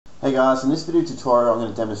Hey guys, in this video tutorial I'm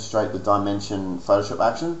going to demonstrate the dimension Photoshop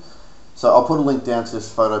action. So I'll put a link down to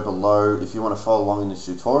this photo below if you want to follow along in this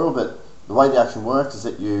tutorial, but the way the action works is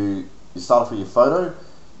that you start off with your photo,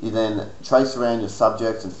 you then trace around your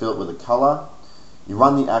subject and fill it with a color, you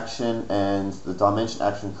run the action and the dimension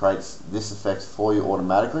action creates this effect for you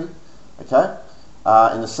automatically. Okay.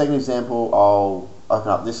 In the second example I'll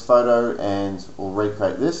open up this photo and we'll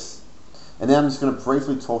recreate this, and then I'm just going to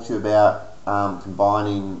briefly talk to you about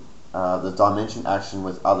combining the dimension action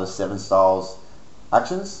with other Sevenstyles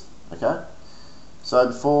actions. Okay, so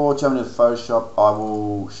before jumping into Photoshop, I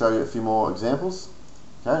will show you a few more examples.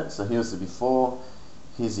 Okay, so here's the before,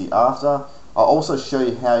 here's the after. I'll also show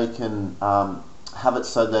you how you can have it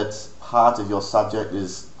so that part of your subject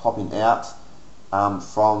is popping out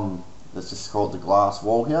from, let's just call it the glass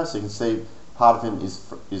wall here. So you can see part of him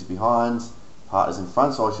is behind, part is in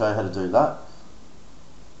front, so I'll show you how to do that.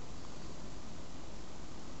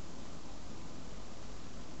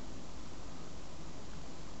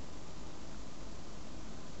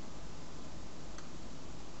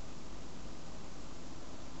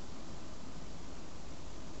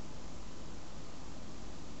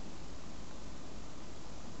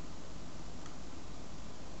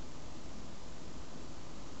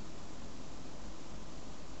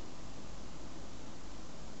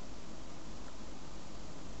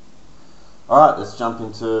 Alright, let's jump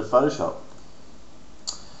into Photoshop.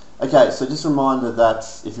 Okay, so just a reminder that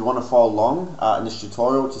if you want to follow along in this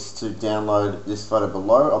tutorial, just to download this photo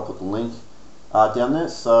below, I'll put the link down there.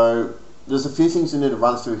 So there's a few things you need to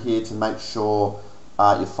run through here to make sure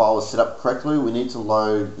your file is set up correctly. We need to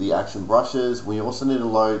load the action brushes. We also need to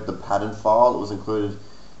load the pattern file that was included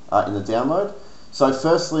in the download. So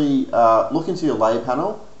firstly, look into your layer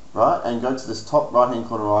panel, right, and go to this top right hand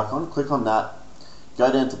corner icon, click on that. Go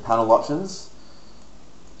down to panel options,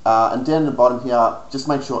 and down at the bottom here, just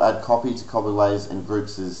make sure add copy to copy layers and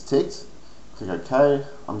groups is ticked. Click OK.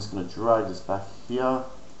 I'm just going to drag this back here.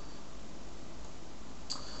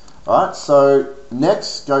 Alright, so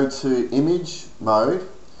next go to image mode.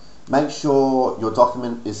 Make sure your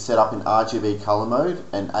document is set up in RGB color mode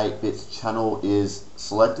and 8-bit channel is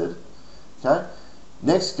selected. Okay.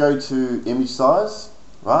 Next go to image size,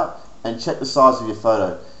 right, and check the size of your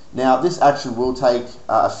photo. Now this action will take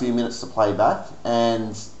a few minutes to play back,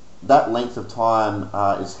 and that length of time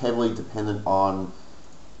is heavily dependent on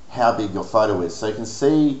how big your photo is. So you can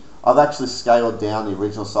see I've actually scaled down the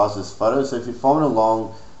original size of this photo. So if you're following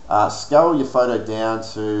along, scale your photo down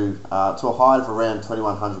to a height of around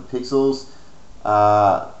 2100 pixels,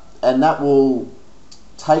 and that will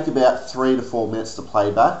take about 3 to 4 minutes to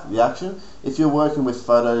play back the action. If you're working with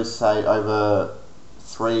photos, say over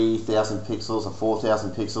 3000 pixels or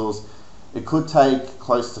 4000 pixels, it could take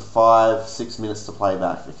close to 5-6 minutes to play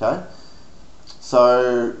back. Okay,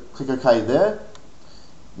 so click OK there.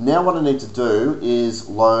 Now what I need to do is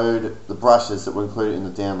load the brushes that were included in the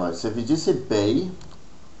download. So if you just hit B,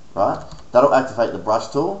 right, that'll activate the brush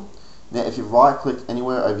tool. Now if you right click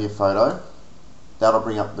anywhere over your photo, that'll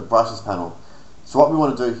bring up the brushes panel. So what we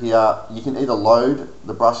want to do here, you can either load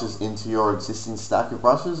the brushes into your existing stack of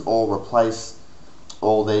brushes or replace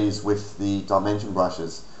all these with the dimension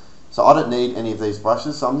brushes. So I don't need any of these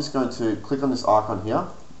brushes, so I'm just going to click on this icon here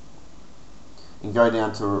and go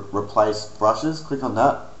down to replace brushes. Click on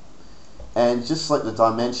that and just select the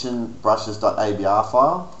dimension brushes.abr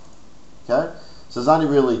file. Okay, so there's only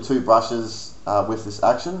really 2 brushes with this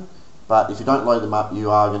action, but if you don't load them up you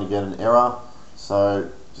are going to get an error, so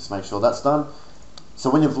just make sure that's done. So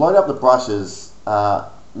when you've loaded up the brushes,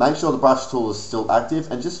 make sure the brush tool is still active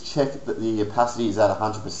and just check that the opacity is at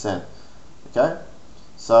 100%. Okay,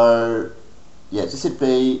 so yeah, just hit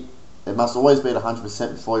B. It must always be at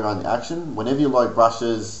 100% before you run the action. Whenever you load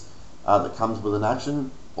brushes that comes with an action,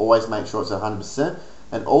 always make sure it's at 100%,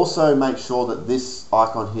 and also make sure that this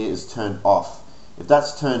icon here is turned off. If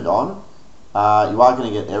that's turned on, you are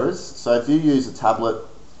going to get errors. So if you use a tablet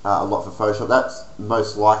a lot for Photoshop, that's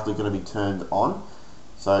most likely going to be turned on.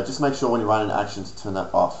 So just make sure when you run an action to turn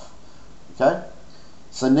that off. Okay.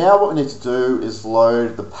 So now what we need to do is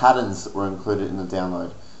load the patterns that were included in the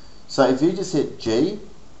download. So if you just hit G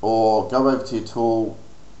or go over to your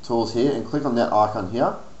tools here and click on that icon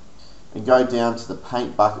here and go down to the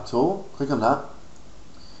paint bucket tool, click on that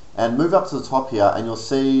and move up to the top here, and you'll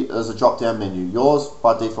see there's a drop down menu. Yours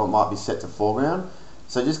by default might be set to foreground.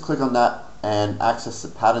 So just click on that and access the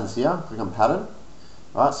patterns here. Click on pattern.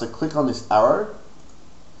 Alright, so click on this arrow.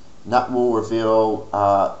 And that will reveal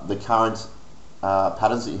the current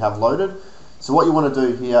patterns that you have loaded. So what you want to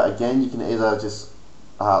do here, again, you can either just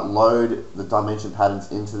load the dimension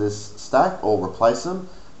patterns into this stack or replace them.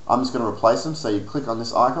 I'm just going to replace them. So you click on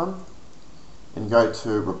this icon and go to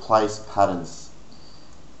replace patterns.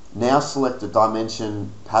 Now select the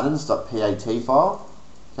dimension patterns.pat file,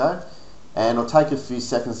 okay, and it'll take a few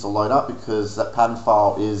seconds to load up because that pattern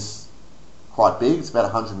file is quite big. It's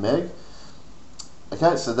about 100 meg.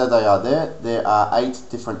 Okay, so there they are there. There are 8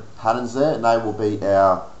 different patterns there, and they will be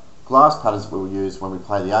our glass patterns we will use when we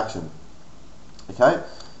play the action. Okay,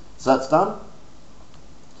 so that's done.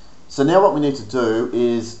 So now what we need to do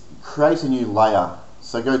is create a new layer.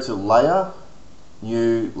 So go to Layer,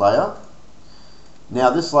 New Layer. Now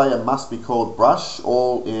this layer must be called Brush,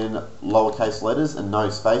 all in lowercase letters and no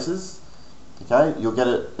spaces. Okay, you'll get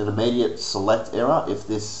an immediate select error if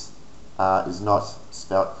this is not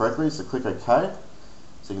spelled correctly, so click OK.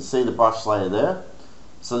 So you can see the brush layer there.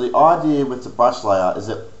 So the idea with the brush layer is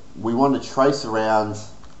that we want to trace around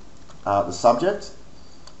the subject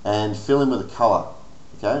and fill in with a color.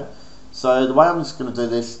 Okay, so the way I'm just going to do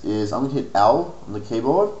this is I'm going to hit L on the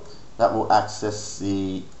keyboard. That will access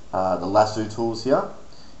the lasso tools here,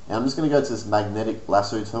 and I'm just going to go to this magnetic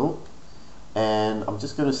lasso tool, and I'm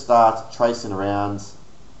just going to start tracing around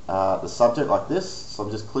the subject like this. So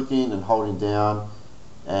I'm just clicking and holding down,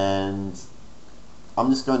 and I'm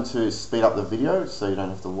just going to speed up the video so you don't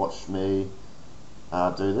have to watch me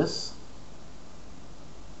do this.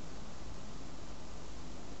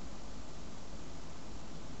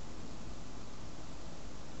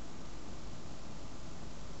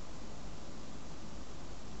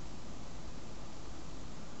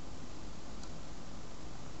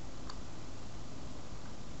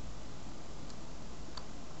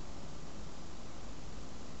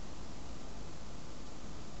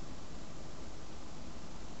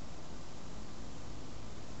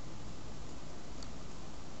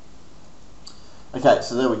 Okay,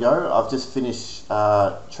 so there we go. I've just finished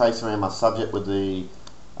tracing around my subject with the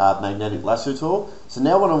magnetic lasso tool. So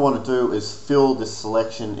now what I want to do is fill this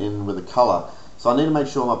selection in with a color. So I need to make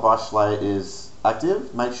sure my brush layer is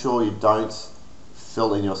active. Make sure you don't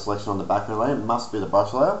fill in your selection on the background layer. It must be the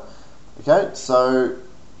brush layer. Okay, so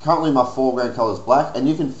currently my foreground color is black, and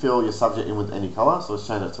you can fill your subject in with any color. So let's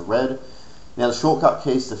change it to red. Now the shortcut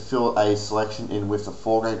keys to fill a selection in with the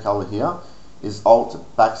foreground color here is Alt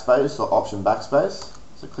backspace or Option backspace.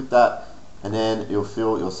 So click that, and then you'll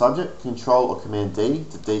fill your subject. Control or Command D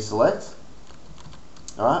to deselect.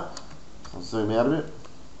 Alright, I'll zoom out a bit.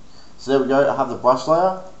 So there we go, I have the brush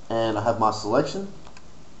layer and I have my selection.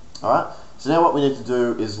 Alright, so now what we need to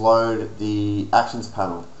do is load the Actions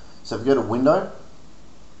panel. So if you go to Window,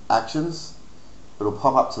 Actions, it'll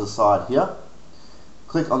pop up to the side here.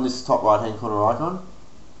 Click on this top right hand corner icon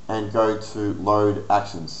and go to Load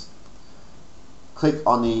Actions. Click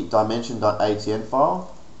on the dimension.atn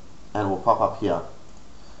file and it will pop up here.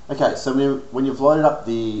 Okay, so when you've loaded up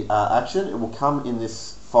the action, it will come in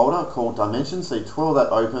this folder called Dimensions. So you twirl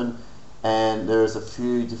that open and there's a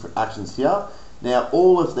few different actions here. Now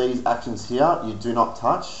all of these actions here you do not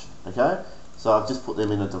touch, okay? So I've just put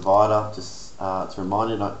them in a divider just to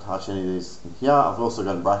remind you don't touch any of these in here. I've also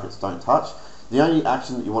got in brackets don't touch. The only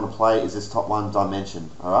action that you want to play is this top one,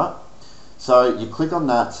 Dimension, alright? So you click on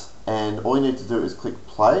that, and all you need to do is click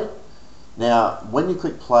play. Now when you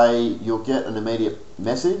click play you'll get an immediate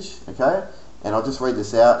message, okay, and I'll just read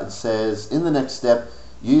this out. It says, in the next step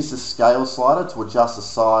use the scale slider to adjust the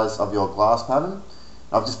size of your glass pattern.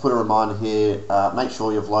 I've just put a reminder here, make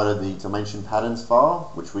sure you've loaded the dimension patterns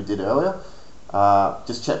file, which we did earlier.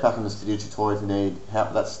 Just check back in this video tutorial if you need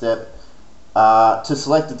help with that step. To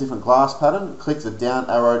select a different glass pattern, click the down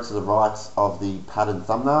arrow to the right of the pattern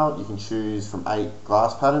thumbnail. You can choose from 8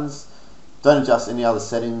 glass patterns. Don't adjust any other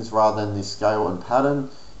settings rather than the scale and pattern.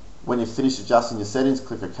 When you've finished adjusting your settings,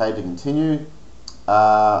 click OK to continue.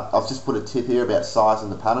 I've just put a tip here about size in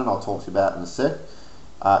the pattern I'll talk to you about in a sec.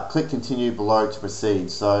 Click continue below to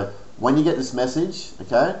proceed. So when you get this message,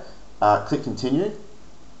 okay, click continue,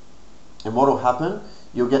 and what will happen,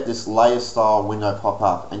 you'll get this layer style window pop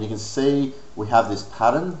up, and you can see we have this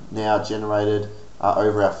pattern now generated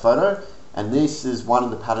over our photo, and this is one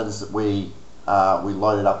of the patterns that we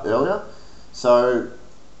loaded up earlier. So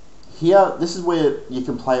here, this is where you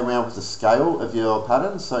can play around with the scale of your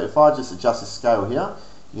pattern. So if I just adjust the scale here,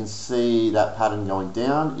 you can see that pattern going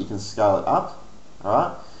down. You can scale it up.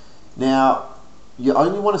 Alright. Now you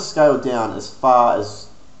only want to scale down as far as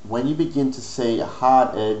when you begin to see a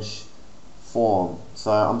hard edge form.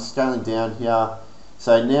 So I'm scaling down here.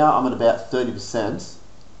 So now I'm at about 30%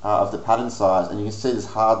 of the pattern size, and you can see this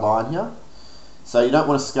hard line here. So you don't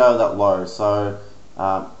want to scale that low. So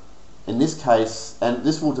in this case, and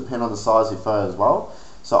this will depend on the size of your photo as well.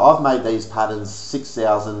 So I've made these patterns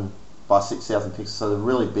 6,000 by 6,000 pixels, so they're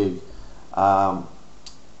really big.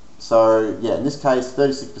 So yeah, in this case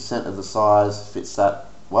 36% of the size fits that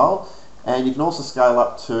well, and you can also scale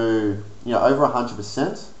up to, you know, over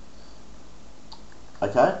 100%.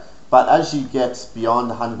 Okay, but as you get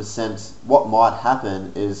beyond 100%, what might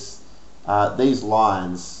happen is these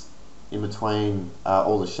lines in between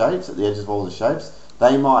all the shapes, at the edges of all the shapes,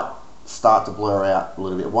 they might start to blur out a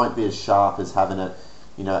little bit. It won't be as sharp as having it,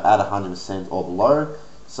 you know, at 100% or below.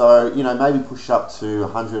 So, you know, maybe push up to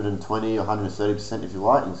 120 or 130% if you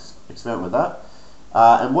like, and experiment with that.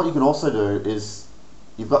 And what you can also do is,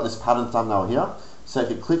 you've got this pattern thumbnail here. So if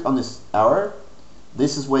you click on this arrow,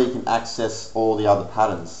 this is where you can access all the other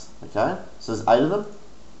patterns. Okay, so there's 8 of them.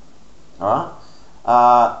 All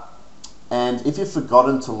right, and if you've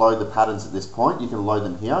forgotten to load the patterns at this point, you can load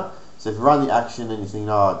them here. So if you run the action and you think,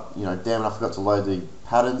 oh, you know, damn it, I forgot to load the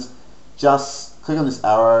patterns, just click on this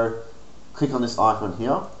arrow, click on this icon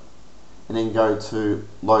here, and then go to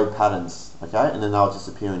load patterns. Okay, and then they'll just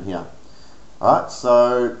appear in here. All right,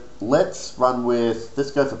 so let's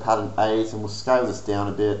go for pattern 8, and we'll scale this down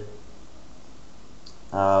a bit.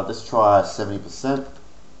 Let's try 70%.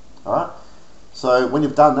 All right. So when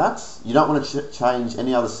you've done that, you don't want to change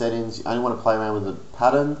any other settings. You only want to play around with the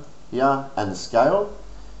pattern here and the scale.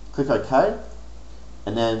 Click OK,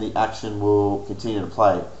 and then the action will continue to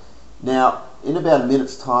play. Now, in about a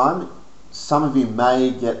minute's time, some of you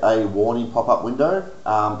may get a warning pop-up window.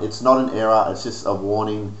 It's not an error, it's just a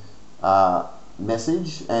warning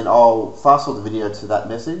message, and I'll fast forward the video to that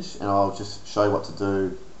message and I'll just show you what to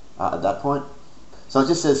do at that point. So it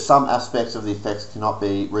just says some aspects of the effects cannot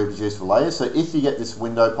be reproduced for layers. So if you get this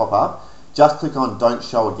window pop up, just click on don't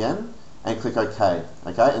show again and click OK.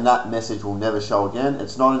 Okay, and that message will never show again.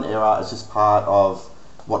 It's not an error, it's just part of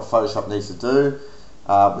what Photoshop needs to do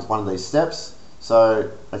with one of these steps. So,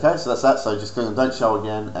 okay, so that's that. So just click on don't show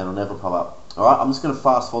again and it'll never pop up. Alright, I'm just going to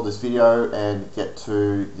fast forward this video and get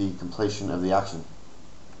to the completion of the action.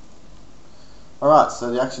 Alright,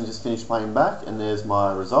 so the action just finished playing back and there's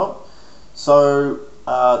my result. So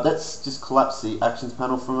let's just collapse the actions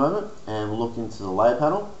panel for a moment and we'll look into the layer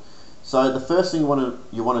panel. So the first thing you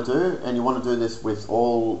want to do, and you want to do this with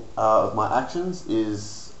all of my actions,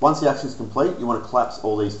 is once the action is complete, you want to collapse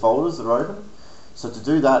all these folders that are open. So to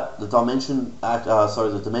do that, the dimension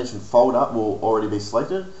folder will already be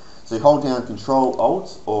selected. So you hold down Control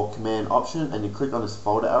Alt or Command Option and you click on this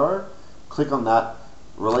folder arrow. Click on that,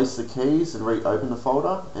 release the keys and reopen the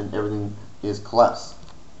folder, and everything is collapsed.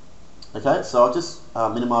 Okay, so I'll just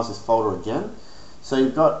minimize this folder again. So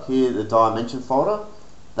you've got here the dimension folder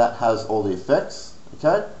that has all the effects.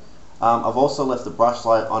 Okay, I've also left the brush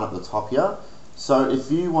layer on at the top here. So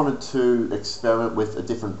if you wanted to experiment with a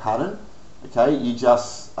different pattern, okay, you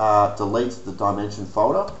just delete the dimension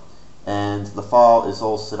folder and the file is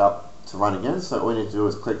all set up to run again. So all you need to do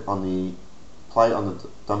is click on the play on the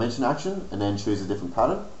dimension action and then choose a different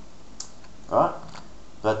pattern. Alright,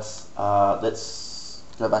 but let's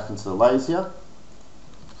go back into the layers here.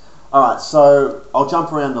 Alright, so I'll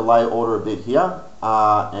jump around the layer order a bit here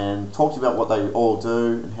and talk to you about what they all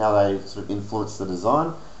do and how they sort of influence the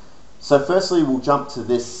design. So firstly, we'll jump to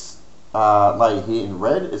this layer here in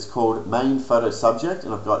red. It's called main photo subject,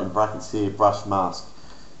 and I've got in brackets here brush mask.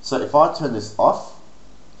 So if I turn this off,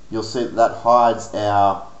 you'll see that hides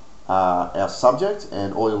our subject,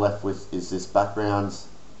 and all you're left with is this background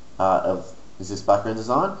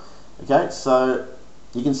design. Okay, so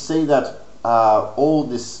you can see that all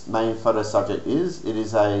this main photo subject is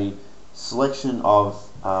a selection of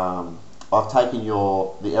I've taken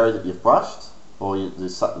the area that you've brushed or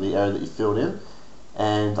the area that you filled in,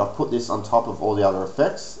 and I've put this on top of all the other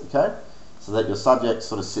effects, okay, so that your subject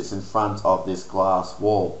sort of sits in front of this glass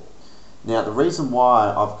wall. Now the reason why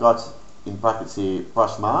I've got in brackets here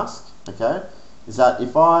brush mask, okay, is that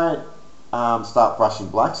if I start brushing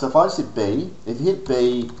black, so if I just hit B, if you hit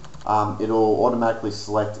B, it'll automatically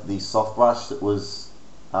select the soft brush that was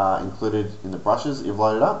included in the brushes that you've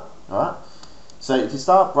loaded up. Alright, so if you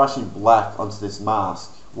start brushing black onto this mask,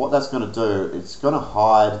 what that's going to do, it's going to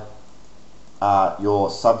hide your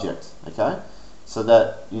subject, okay, so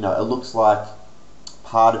that, you know, it looks like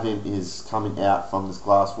part of him is coming out from this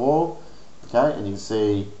glass wall, okay, and you can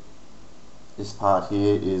see this part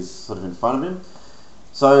here is sort of in front of him.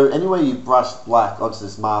 So anywhere you brush black onto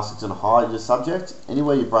this mask, it's going to hide your subject.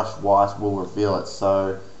 Anywhere you brush white will reveal it.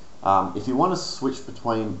 So if you want to switch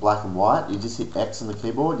between black and white, you just hit X on the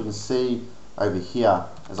keyboard. You can see over here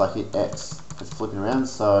as I hit X, it's flipping around.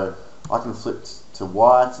 So I can flip to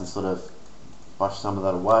white and sort of brush some of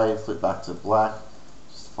that away, flip back to black,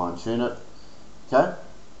 just to fine tune it. Okay.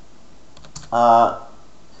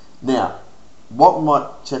 Now, what we might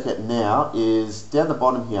check out now is down the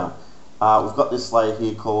bottom here. we've got this layer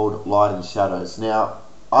here called light and shadows. Now,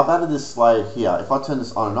 I've added this layer here. If I turn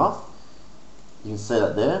this on and off, you can see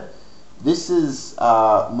that there. This is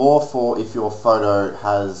more for if your photo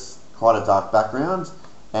has quite a dark background,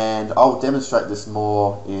 and I'll demonstrate this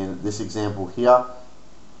more in this example here.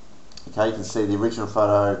 Okay, you can see the original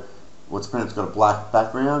photo, what's printed, got a black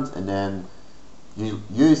background, and then you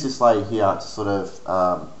use this layer here to sort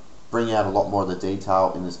of bring out a lot more of the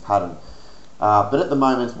detail in this pattern. But at the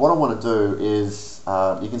moment, what I want to do is,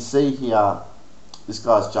 you can see here, this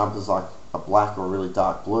guy's jumper is like a black or a really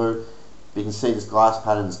dark blue. But you can see this glass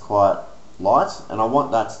pattern is quite light, and I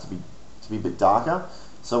want that to be a bit darker.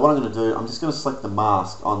 So what I'm going to do, I'm just going to select the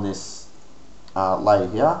mask on this layer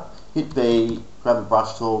here, hit B, grab a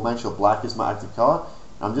brush tool, make sure black is my active color,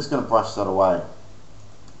 and I'm just going to brush that away.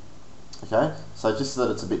 Okay, so just so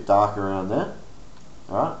that it's a bit darker around there.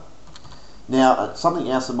 Alright. Now, something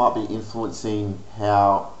else that might be influencing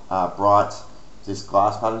how bright this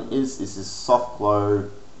glass pattern is this soft glow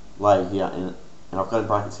layer here, and I've got in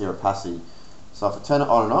brackets here opacity. So if I turn it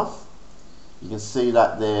on and off, you can see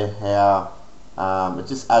that there how it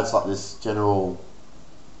just adds like this general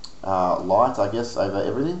light, I guess, over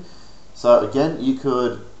everything. So again, you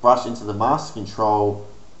could brush into the mask to control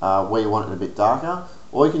where you want it a bit darker,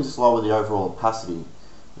 or you can just lower the overall opacity.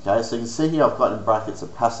 Okay, so you can see here I've got in brackets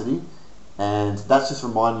opacity, and that's just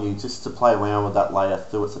reminding you just to play around with that layer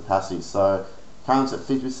through its opacity. So currently it's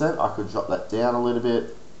at 50%, I could drop that down a little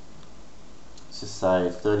bit. Let's just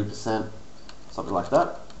say 30%, something like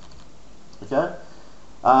that. Okay,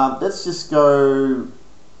 let's just go,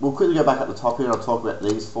 we'll quickly go back at the top here and I'll talk about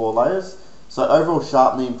these 4 layers. So overall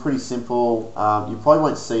sharpening, pretty simple. You probably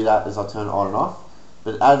won't see that as I turn it on and off,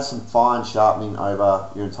 but add some fine sharpening over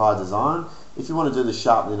your entire design. If you want to do the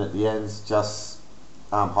sharpening at the ends, just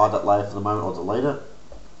hide that layer for the moment or delete it.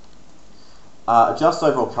 Adjust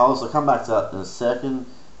overall colors, I'll come back to that in a second.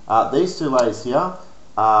 These 2 layers here,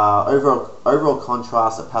 overall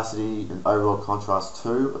contrast opacity and overall contrast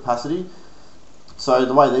 2 opacity. So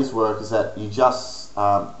the way these work is that you just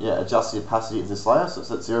adjust the opacity of this layer, so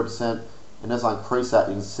it's at 0%, and as I increase that,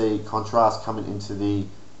 you can see contrast coming into the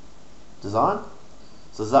design.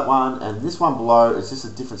 So there's that one, and this one below is just a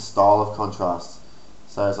different style of contrast.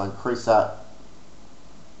 So as I increase that,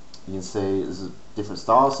 you can see there's a different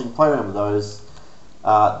style, so you can play around with those.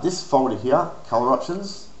 This folder here, color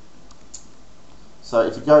options. So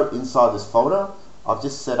if you go inside this folder, I've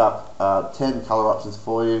just set up 10 color options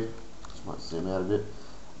for you. Just might zoom out a bit.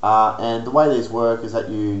 And the way these work is that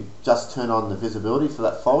you just turn on the visibility for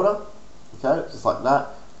that folder, okay, just like that,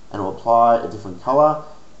 and it will apply a different color.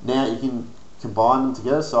 Now you can combine them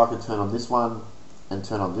together, so I could turn on this one and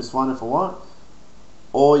turn on this one if I want,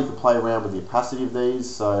 or you can play around with the opacity of these.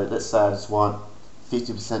 So let's say I just want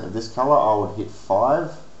 50% of this color, I would hit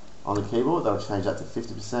 5 on the keyboard, that'll change that to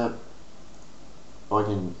 50%, or I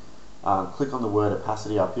can click on the word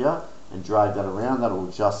opacity up here and drag that around, that'll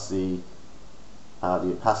adjust the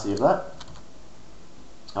opacity of that.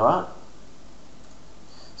 Alright,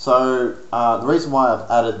 so the reason why I've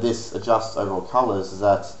added this adjust overall colors is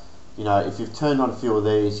that, you know, if you've turned on a few of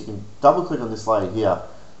these, you can double click on this layer here,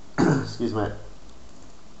 excuse me,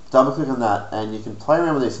 double click on that, and you can play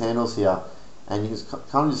around with these handles here, and you can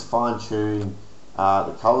kind of just fine tune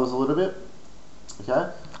the colors a little bit,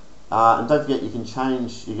 okay? And don't forget, you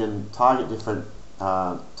can target different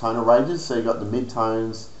tonal ranges, so you've got the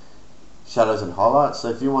mid-tones, shadows and highlights. So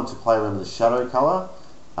if you want to play around with the shadow color,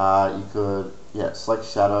 you could select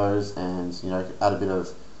shadows and, you know, add a bit of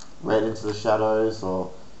red into the shadows or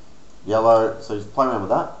yellow, so just play around with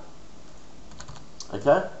that.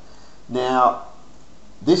 Okay, now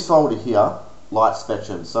this folder here, light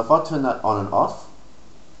spectrum, so if I turn that on and off,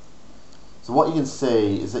 so what you can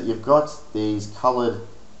see is that you've got these colored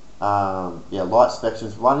light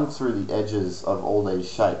spectrums running through the edges of all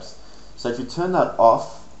these shapes. So if you turn that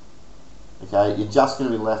off, okay, you're just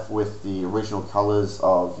going to be left with the original colors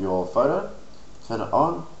of your photo. Turn it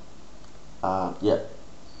on,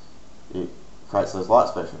 it creates those light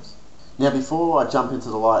spectrums. Now before I jump into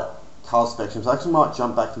the light color spectrums, I actually might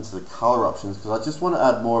jump back into the color options because I just want to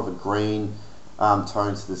add more of a green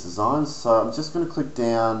tone to this design. So I'm just going to click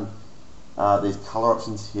down these color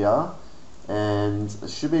options here, and there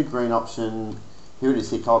should be a green option. Here it is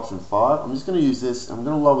here, color option 5. I'm just going to use this, I'm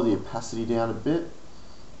going to lower the opacity down a bit,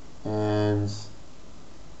 and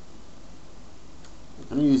I'm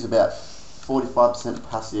going to use about 45%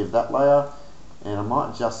 opacity of that layer, and I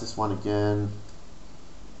might adjust this one again.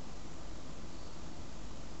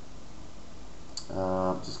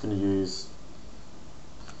 I'm just going to use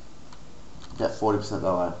about 40% of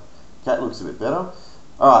that layer. Okay, it looks a bit better.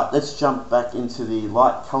 Alright, let's jump back into the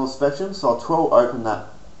light color spectrum. So I'll open that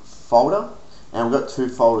folder, and we've got two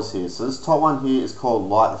folders here. So this top one here is called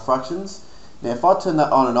light refractions. Now if I turn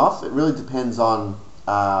that on and off, it really depends on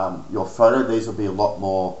your photo. These will be a lot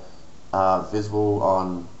more visible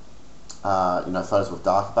on photos with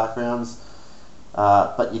darker backgrounds.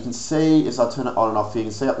 But you can see, as I turn it on and off here, you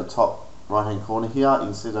can see up the top right hand corner here, you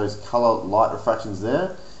can see those color light refractions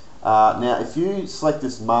there. Now if you select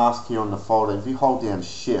this mask here on the folder, if you hold down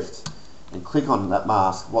shift and click on that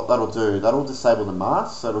mask, what that'll do, that'll disable the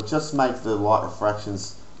mask, so it'll just make the light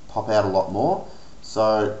refractions pop out a lot more.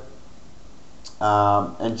 So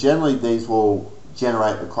and generally these will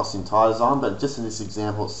generate across the entire design, but just in this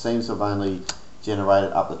example it seems to have only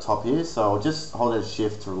generated up the top here, so I'll just hold down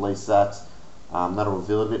shift to release that. That'll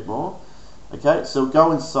reveal it a bit more. Okay, so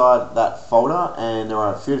go inside that folder, and there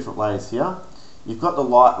are a few different layers here. You've got the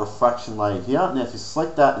light refraction layer here. Now if you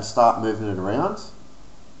select that and start moving it around,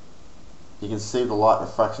 you can see the light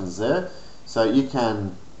refractions there. So you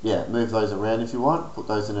can move those around if you want, put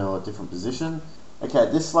those in a different position.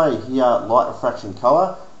 Okay, this layer here, light refraction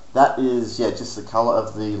color, that is just the color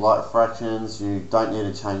of the light refractions. You don't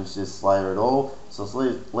need to change this layer at all, so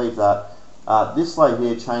let's leave that. This layer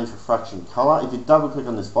here, change refraction color. If you double click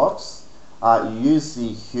on this box, you use the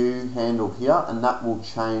hue handle here, and that will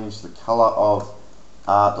change the color of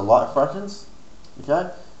the light refractions.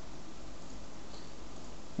 Okay.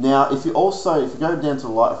 Now, if you go down to the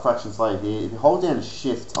light refractions layer here, if you hold down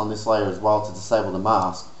shift on this layer as well to disable the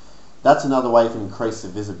mask, that's another way you can increase the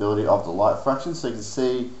visibility of the light refraction. So you can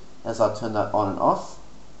see as I turn that on and off,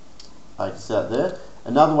 you can see that there.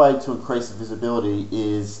 Another way to increase the visibility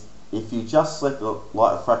is if you just select the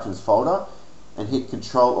light refractions folder and hit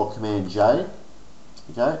Control or Command J.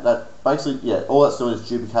 Okay, that basically, all that's doing is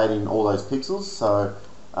duplicating all those pixels, so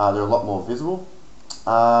they're a lot more visible.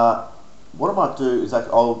 What I might do is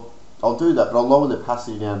I'll do that, but I'll lower the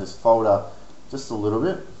opacity down this folder just a little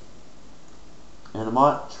bit, and I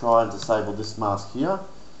might try and disable this mask here.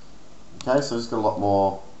 Okay, so it's got a lot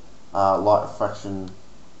more light refraction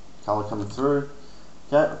color coming through.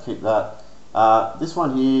 Okay, I'll keep that. This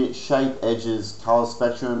one here, shape, edges, color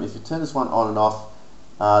spectrum. If you turn this one on and off,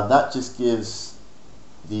 that just gives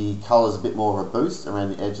the colors a bit more of a boost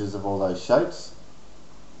around the edges of all those shapes.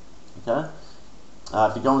 Okay.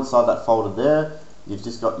 If you go inside that folder there, you've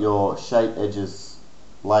just got your shape, edges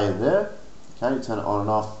layer there. Okay, you turn it on and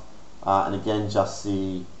off, and again just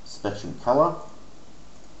the spectrum color.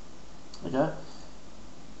 Okay.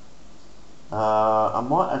 I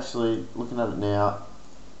might actually, looking at it now,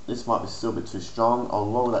 this might be still a bit too strong. I'll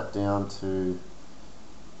lower that down to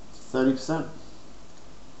 30%.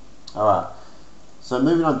 Alright, so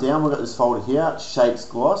moving on down, we've got this folder here, Shapes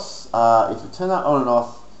Gloss. If you turn that on and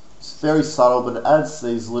off, it's very subtle, but it adds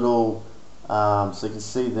these little, so you can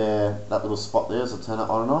see there, that little spot there as I turn it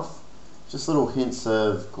on and off. Just little hints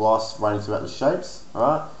of gloss running throughout the shapes.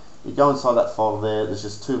 Alright, you go inside that folder there, there's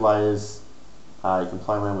just two layers you can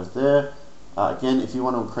play around with there. Again, if you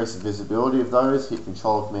want to increase the visibility of those, hit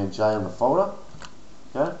Control or Command J on the folder.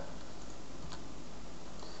 Okay.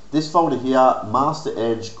 This folder here, Master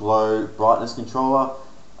Edge Glow Brightness Controller.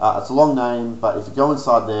 It's a long name, but if you go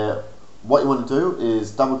inside there, what you want to do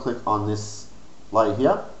is double click on this layer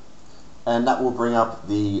here, and that will bring up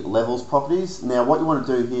the levels properties. Now what you want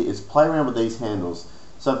to do here is play around with these handles.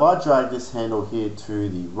 So if I drag this handle here to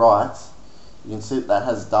the right, you can see that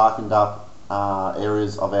has darkened up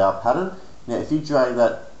areas of our pattern. Now if you drag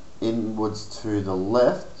that inwards to the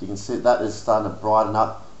left, you can see that is starting to brighten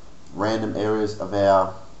up random areas of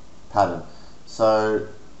our pattern. So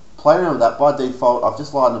play around with that. By default, I've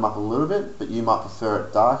just lightened them up a little bit, but you might prefer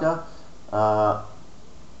it darker. I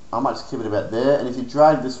might just keep it about there. And if you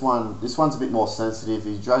drag this one's a bit more sensitive.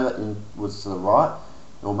 If you drag that inwards to the right,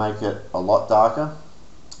 it will make it a lot darker.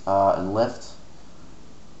 And left,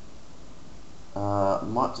 I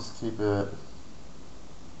might just keep it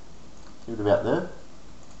about there.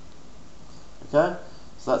 Okay,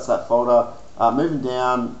 so that's that folder. Moving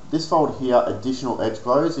down, this folder here, additional edge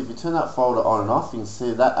glows. If you turn that folder on and off, you can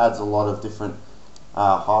see that adds a lot of different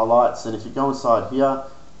highlights. And if you go inside here,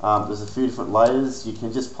 there's a few different layers. You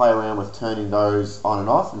can just play around with turning those on and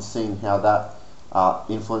off and seeing how that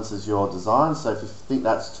influences your design. So if you think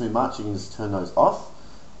that's too much, you can just turn those off.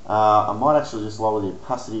 I might actually just lower the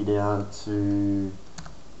opacity down to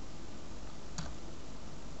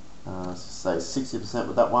let's just say 60%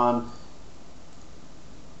 with that one.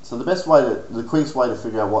 So the quickest way to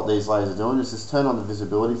figure out what these layers are doing is just turn on the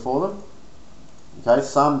visibility for them. Okay,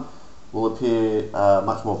 some will appear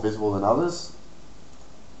much more visible than others.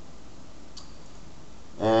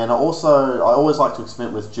 And I always like to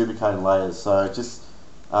experiment with duplicating layers. So just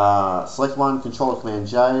select one, Control or Command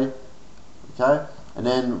J, okay, and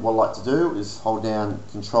then what I like to do is hold down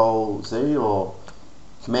Control Z or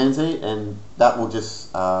Command Z, and that will just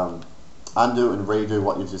undo and redo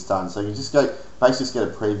what you've just done. So you just basically just get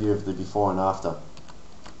a preview of the before and after.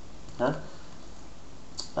 Okay,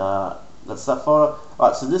 that's that photo.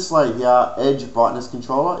 Alright, so this layer here, Edge Brightness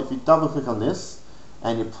Controller. If you double click on this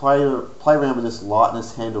and you play around with this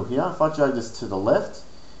lightness handle here, if I drag this to the left,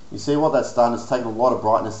 you see what that's done is taken a lot of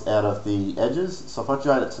brightness out of the edges. So if I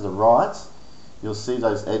drag it to the right, you'll see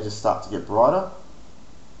those edges start to get brighter,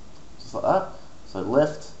 just like that. So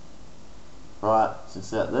left, right, so you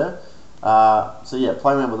see that there. So yeah,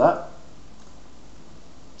 play around with that.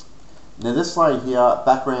 Now this layer here,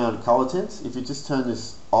 background color tints, if you just turn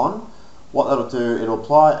this on, what that'll do, it'll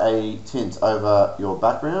apply a tint over your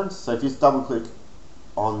background. So if you just double click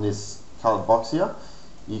on this colored box here,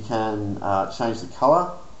 you can change the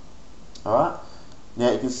color. Alright,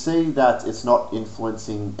 now you can see that it's not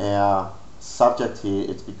influencing our subject here,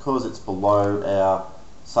 it's because it's below our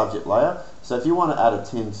subject layer. So if you want to add a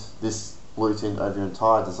tint, this blue tint over your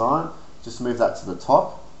entire design, just move that to the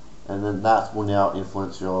top, and then that will now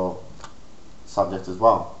influence your subject as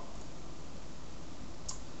well.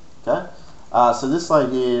 Okay, so this layer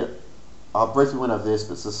here, I briefly went over this,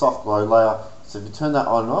 but it's a soft glow layer. So if you turn that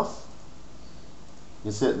on and off, you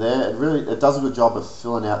can see it there. It does a good job of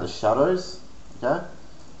filling out the shadows. Okay,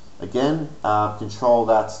 again, control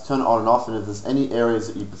that, turn it on and off, and if there's any areas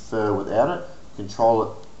that you prefer without it, control it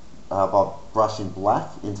by brushing black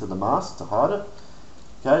into the mask to hide it.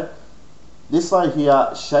 Okay, this layer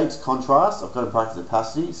here, shapes contrast. I've got to practice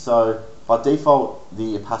opacity. So by default,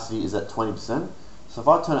 the opacity is at 20%. So if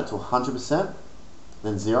I turn it to 100%,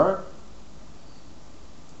 then 0,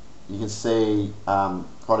 you can see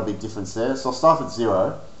quite a big difference there. So I'll start with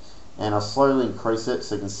 0, and I'll slowly increase it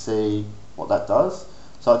so you can see what that does.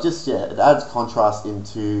 So it adds contrast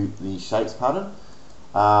into the shapes pattern.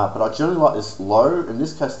 But I generally like this low. In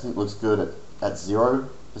this case, I think it looks good at 0%.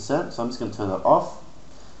 So I'm just going to turn that off.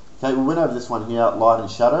 Okay, we went over this one here, light and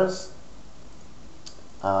shadows.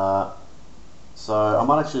 So I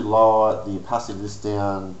might actually lower the opacity of this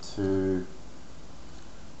down to,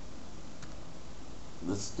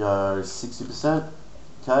 let's go 60%.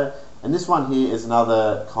 Okay, and this one here is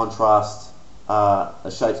another contrast,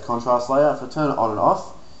 a shapes contrast layer. If I turn it on and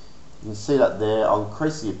off, you can see that there. I'll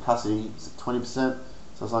increase the opacity to 20%.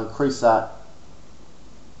 So as I increase that,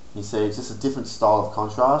 you see it's just a different style of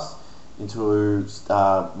contrast into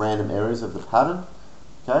random areas of the pattern.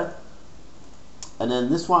 Okay, and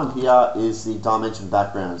then this one here is the dimension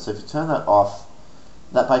background. So if you turn that off,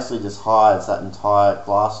 that basically just hides that entire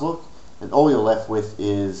glass look, and all you're left with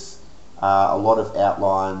is a lot of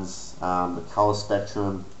outlines, the color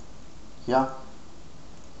spectrum here.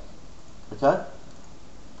 Okay,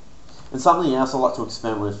 and something else I like to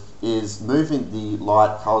experiment with is moving the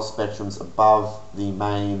light color spectrums above the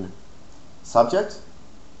main subject.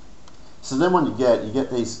 So then what you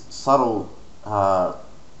get these subtle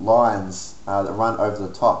lines that run over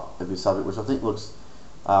the top of your subject, which I think looks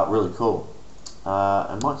really cool.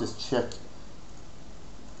 I might just check.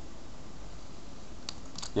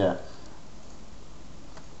 Yeah,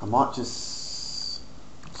 I might just.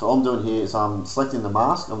 So all I'm doing here is I'm selecting the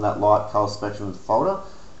mask on that light color spectrum folder,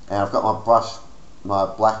 and I've got my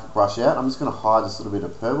black brush out. I'm just going to hide this little bit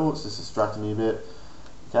of purple. It's just distracting me a bit.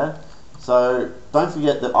 Okay. So don't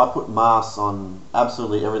forget that I put masks on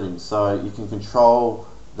absolutely everything, so you can control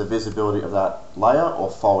the visibility of that layer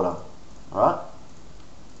or folder. Alright?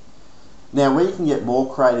 Now where you can get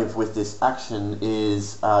more creative with this action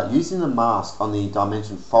is using the mask on the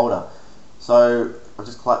dimension folder. So I'll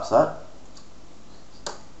just collapse that.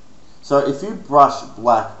 So if you brush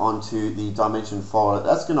black onto the dimension folder,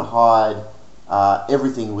 that's going to hide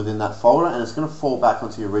everything within that folder, and it's going to fall back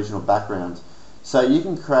onto your original background. So you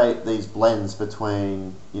can create these blends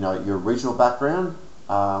between, your original background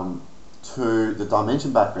to the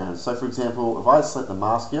dimension background. So for example, if I select the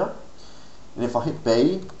mask here, and if I hit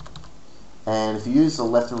B, and if you use the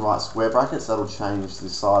left and right square brackets, that'll change the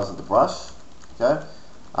size of the brush. Okay,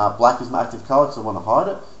 black is my active color because I want to hide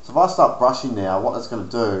it. So if I start brushing now, what that's going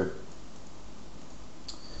to do,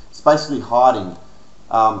 it's basically hiding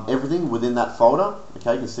everything within that folder.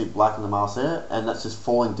 Okay, you can see black in the mask there, and that's just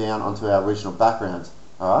falling down onto our original background.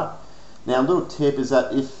 Alright, now a little tip is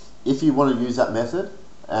that if you want to use that method,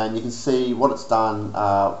 and you can see what it's done,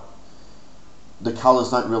 the colors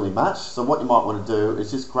don't really match. So what you might want to do is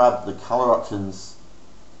just grab the color options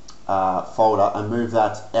folder and move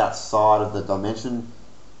that outside of the dimension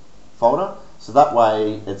folder, so that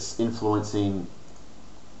way it's influencing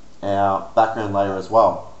our background layer as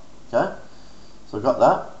well. Okay, So I've got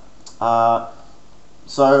that.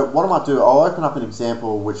 So what I might do, I'll open up an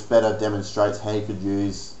example which better demonstrates how you could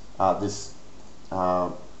use this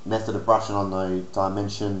method of brushing on the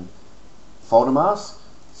dimension folder mask.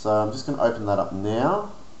 So I'm just going to open that up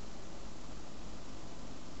now.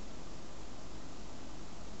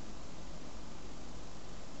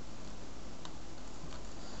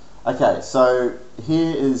 Okay, so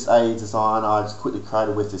here is a design I just quickly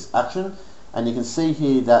created with this action, and you can see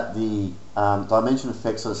here that the dimension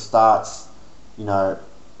effect sort of starts, you know,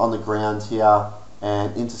 on the ground here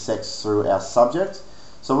and intersects through our subject.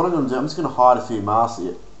 So what I'm going to do, I'm just going to hide a few masks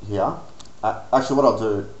here. Actually, what I'll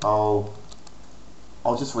do,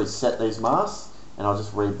 I'll just reset these masks and I'll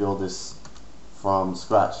just rebuild this from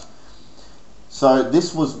scratch. So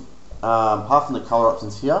this was, apart from the color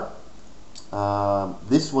options here,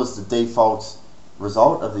 this was the default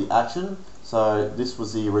result of the action. So this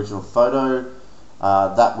was the original photo,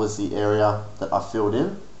 that was the area that I filled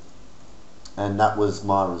in, and that was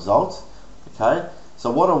my result. Okay,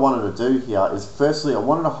 so what I wanted to do here is, firstly I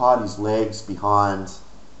wanted to hide his legs behind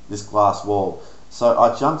this glass wall. So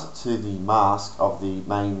I jumped to the mask of the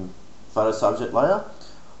main photo subject layer,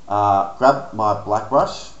 grabbed my black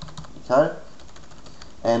brush, okay,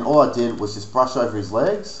 and all I did was just brush over his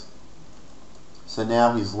legs. So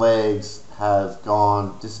now his legs have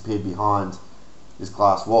disappeared behind this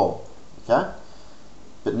glass wall, okay?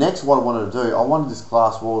 But next what I wanted to do, I wanted this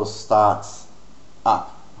glass wall to start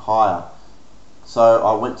up, higher. So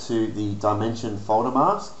I went to the dimension folder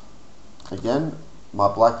mask, again,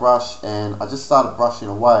 my black brush, and I just started brushing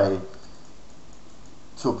away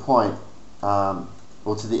to a point,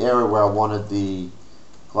 or to the area where I wanted the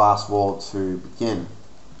glass wall to begin.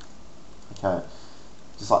 Okay,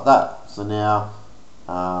 just like that. So now,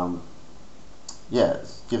 yeah,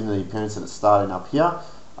 it's given the appearance that it's starting up here.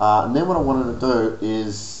 And then what I wanted to do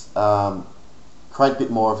is create a bit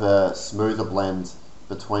more of a smoother blend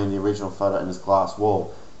between the original photo and this glass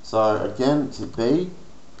wall. So again, hit B,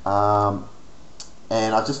 and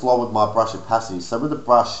I just lowered my brush opacity. So with the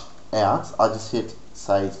brush out, I just hit,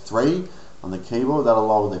 say, 3 on the keyboard. That'll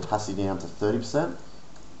lower the opacity down to 30%.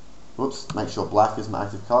 Whoops, make sure black is my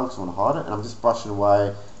active color because I want to hide it. And I'm just brushing away,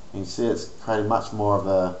 and you can see it's creating much more of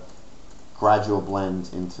a gradual blend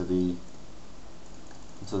into the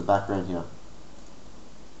background here.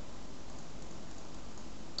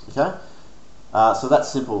 Okay, so that's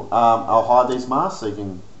simple. I'll hide these masks so you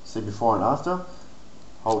can see before and after.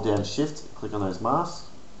 Hold down Shift, click on those masks.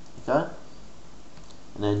 Okay,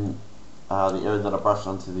 and then the area that I brushed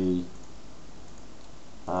onto the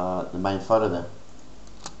main photo there.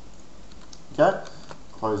 Okay,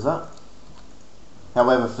 close that.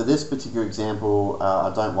 However, for this particular example,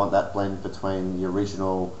 I don't want that blend between the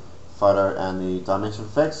original photo and the dimension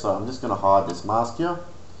effect, so I'm just going to hide this mask here,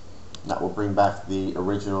 and that will bring back the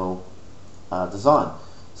original design.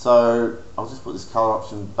 So I'll just put this color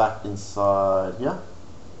option back inside here.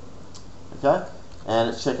 Okay, and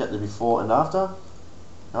let's check out the before and after.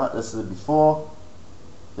 Alright, this is the before,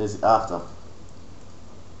 there's the after.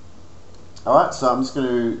 Alright, so I'm just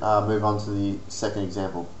going to move on to the second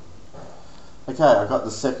example. Okay, I've got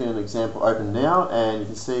the second example open now, and you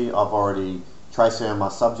can see I've already traced around my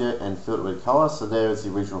subject and filled it with colour. So there's the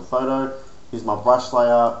original photo. Here's my brush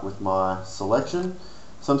layer with my selection.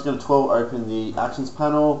 So I'm just going to 12 open the actions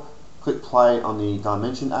panel, click play on the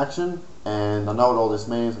dimension action, and I know what all this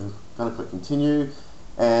means. I'm going to click continue,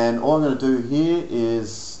 and all I'm going to do here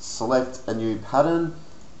is select a new pattern.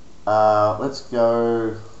 Let's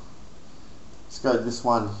go to this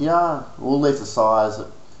one here. We'll leave the size at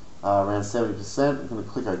around 70%. I'm going to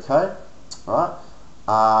click OK. Alright,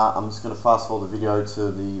 I'm just going to fast forward the video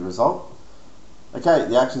to the result. Okay,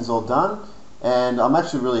 the action's all done, and I'm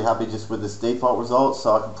actually really happy just with this default result,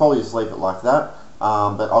 so I can probably just leave it like that,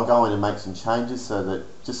 but I'll go in and make some changes so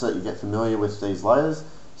that you get familiar with these layers.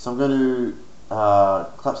 So I'm going to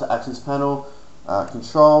collapse the actions panel,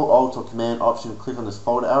 Control, Alt or Command Option, click on this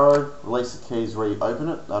folder arrow, release the keys, reopen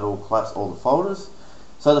it. That'll collapse all the folders.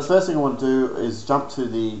 So the first thing I want to do is jump to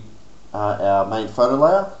the our main photo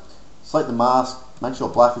layer, select the mask, make sure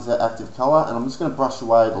black is our active color, and I'm just going to brush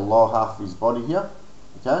away the lower half of his body here.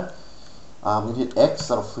 Okay, I'm going to hit X,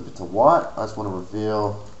 that'll flip it to white. I just want to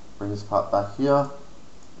reveal, bring this part back here.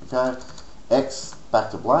 Okay, X,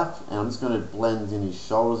 back to black, and I'm just going to blend in his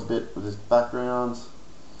shoulders a bit with this background,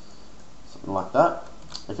 something like that.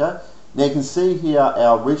 Okay, now you can see here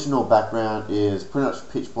our original background is pretty much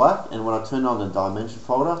pitch black, and when I turn on the dimension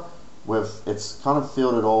folder, it's kind of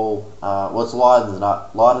filled it all, well, it's lightened it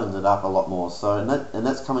up a lot more. So and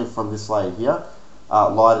that's coming from this layer here,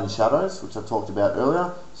 light and shadows, which I talked about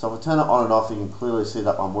earlier. So if I turn it on and off, you can clearly see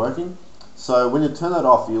that one working. So when you turn that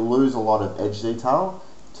off, you lose a lot of edge detail.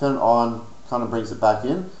 Turn it on, kind of brings it back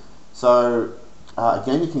in. So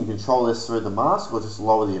again, you can control this through the mask or just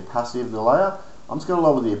lower the opacity of the layer. I'm just going to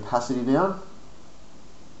lower the opacity down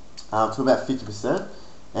to about 50%,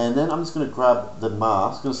 and then I'm just going to grab the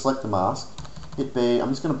mask, I'm going to select the mask, hit B, I'm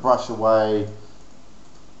just going to brush away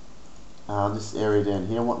this area down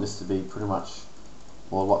here. I want this to be pretty much,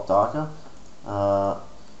 or a lot darker,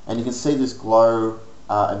 and you can see this glow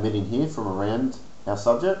emitting here from around our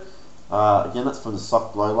subject. Again, that's from the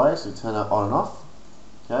soft glow layer, so you turn that on and off.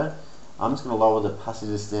 Okay, I'm just going to lower the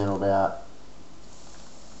opacity down to about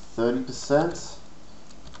 30%,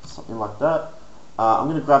 something like that. I'm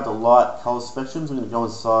going to grab the light color spectrums. I'm going to go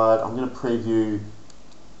inside. I'm going to preview.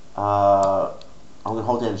 I'm going to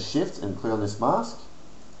hold down Shift and click on this mask.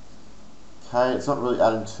 Okay, it's not really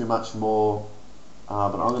adding too much more,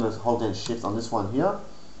 but I'm going to hold down Shift on this one here.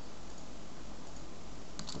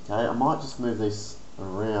 Okay, I might just move this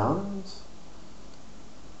around.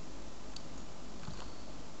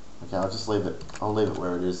 Okay, I'll just leave it. I'll leave it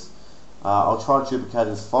where it is. I'll try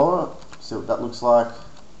duplicating this folder. See what that looks like.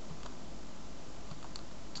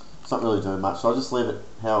 It's not really doing much, so I'll just leave it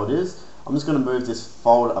how it is. I'm just going to move this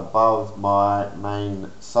folder above my main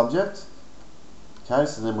subject. Okay,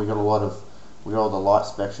 so then we got all the light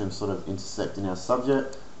spectrum sort of intersecting our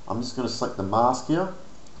subject. I'm just going to select the mask here.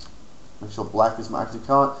 Make sure black is my active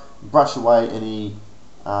color. Brush away any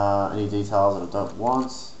details that I don't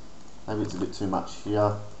want. Maybe it's a bit too much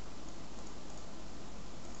here.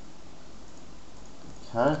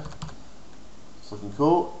 Okay. It's looking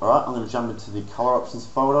cool. Alright, I'm going to jump into the color options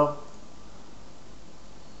folder.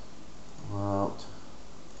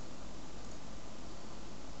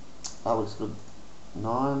 That looks good.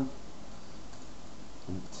 9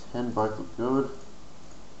 and 10 both look good.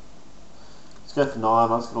 Let's go for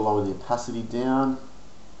 9. I'm just going to lower the opacity down.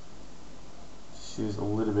 Choose a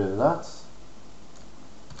little bit of that.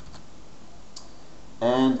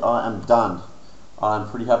 And I am done. I'm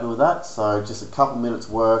pretty happy with that. So just a couple minutes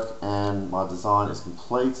work and my design is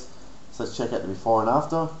complete. So let's check out the before and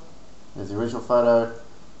after. There's the original photo.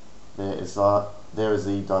 There is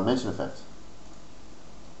the dimension effect.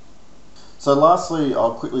 So lastly,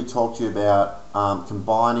 I'll quickly talk to you about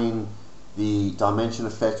combining the dimension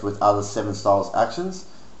effect with other Sevenstyles actions.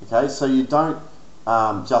 Okay, so you don't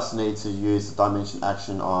just need to use the dimension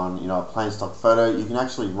action on a plain stock photo. You can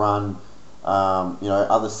actually run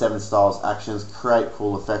other Sevenstyles actions, create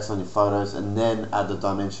cool effects on your photos, and then add the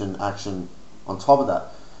dimension action on top of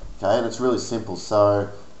that. Okay, and it's really simple. So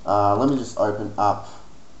let me just open up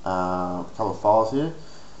a couple of files here.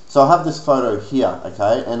 So I have this photo here,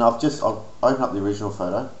 okay, and I'll open up the original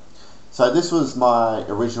photo. So this was my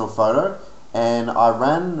original photo, and I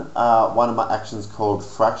ran one of my actions called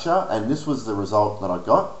fracture, and this was the result that I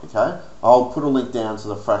got. Okay, I'll put a link down to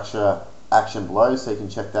the fracture action below so you can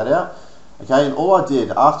check that out. Okay, and all I did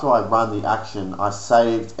after I run the action, I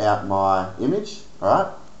saved out my image.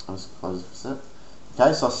 Alright, I'll just close it for a sec.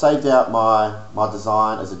 Okay, so I saved out my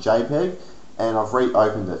design as a JPEG, and I've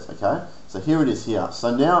reopened it. Okay, so here it is here.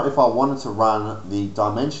 So now if I wanted to run the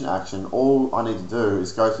dimension action, all I need to do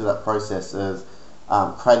is go through that process of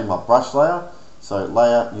creating my brush layer. So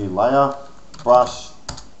layer, new layer, brush,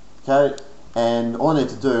 okay, and all I need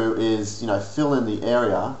to do is fill in the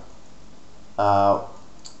area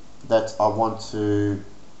that I want to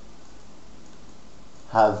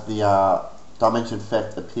have the dimension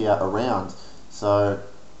effect appear around. So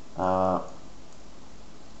I'm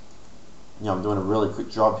doing a really quick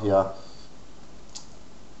job here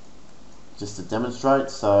just to demonstrate.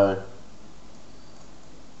 So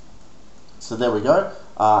there we go.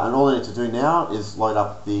 And all I need to do now is load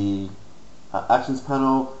up the actions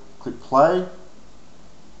panel, click play.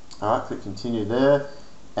 Alright, click continue there,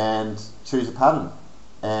 and choose a pattern,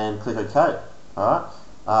 and click OK. Alright,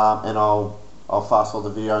 and I'll fast forward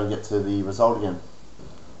the video and get to the result again.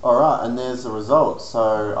 Alright, and there's the result.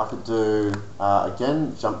 So I could do,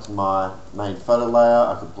 again, jump to my main photo layer.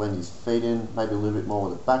 I could blend his feet in, maybe a little bit more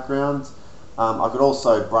with the background. I could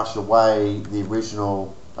also brush away the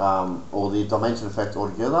original or the dimension effect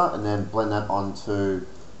altogether, and then blend that onto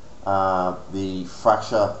the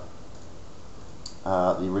fracture,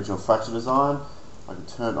 the original fracture design. I can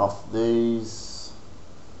turn off these,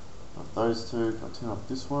 those two. Can I turn off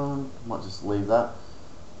this one? I might just leave that.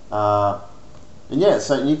 And yeah,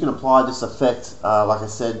 so you can apply this effect, like I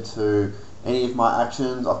said, to any of my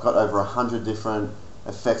actions. I've got over 100 different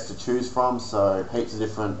effects to choose from, so heaps of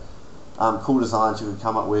different cool designs you can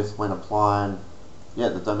come up with when applying the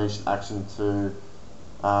dimension action to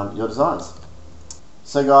your designs.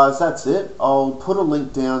 So guys, that's it. I'll put a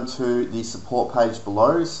link down to the support page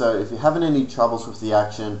below, so if you're having any troubles with the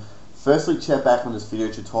action, firstly check back on this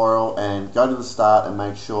video tutorial and go to the start and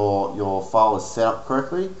make sure your file is set up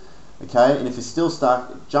correctly. Okay, and if you're still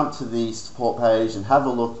stuck, jump to the support page and have a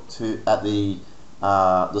look at the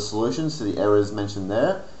solutions to the errors mentioned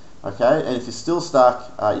there. Okay, and if you're still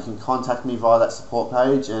stuck, you can contact me via that support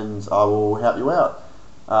page and I will help you out.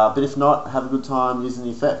 But if not, have a good time using the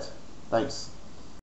effect. Thanks.